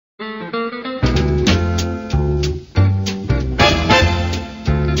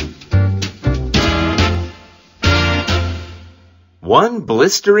One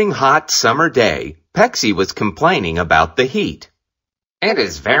blistering hot summer day, Pexy was complaining about the heat. It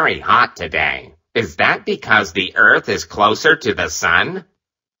is very hot today. Is that because the Earth is closer to the sun?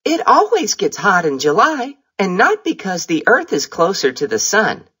 It always gets hot in July, and not because the Earth is closer to the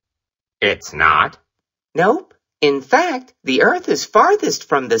sun. It's not. Nope. In fact, the Earth is farthest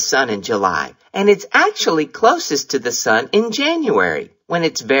from the sun in July, and it's actually closest to the sun in January, when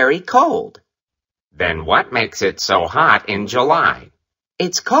it's very cold. Then what makes it so hot in July?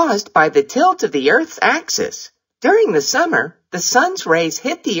 It's caused by the tilt of the Earth's axis. During the summer, the sun's rays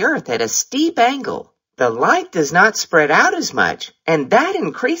hit the Earth at a steep angle. The light does not spread out as much, and that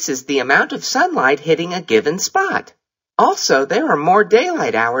increases the amount of sunlight hitting a given spot. Also, there are more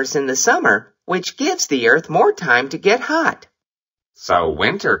daylight hours in the summer, which gives the Earth more time to get hot. So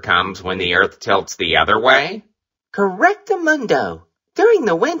winter comes when the Earth tilts the other way? Correctamundo. During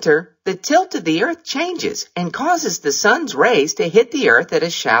the winter, the tilt of the Earth changes and causes the sun's rays to hit the Earth at a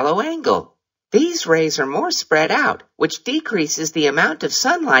shallow angle. These rays are more spread out, which decreases the amount of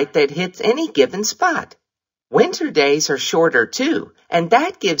sunlight that hits any given spot. Winter days are shorter too, and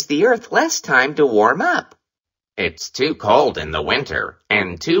that gives the Earth less time to warm up. It's too cold in the winter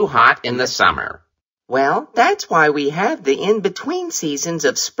and too hot in the summer. Well, that's why we have the in-between seasons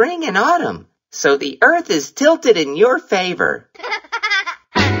of spring and autumn. So the Earth is tilted in your favor.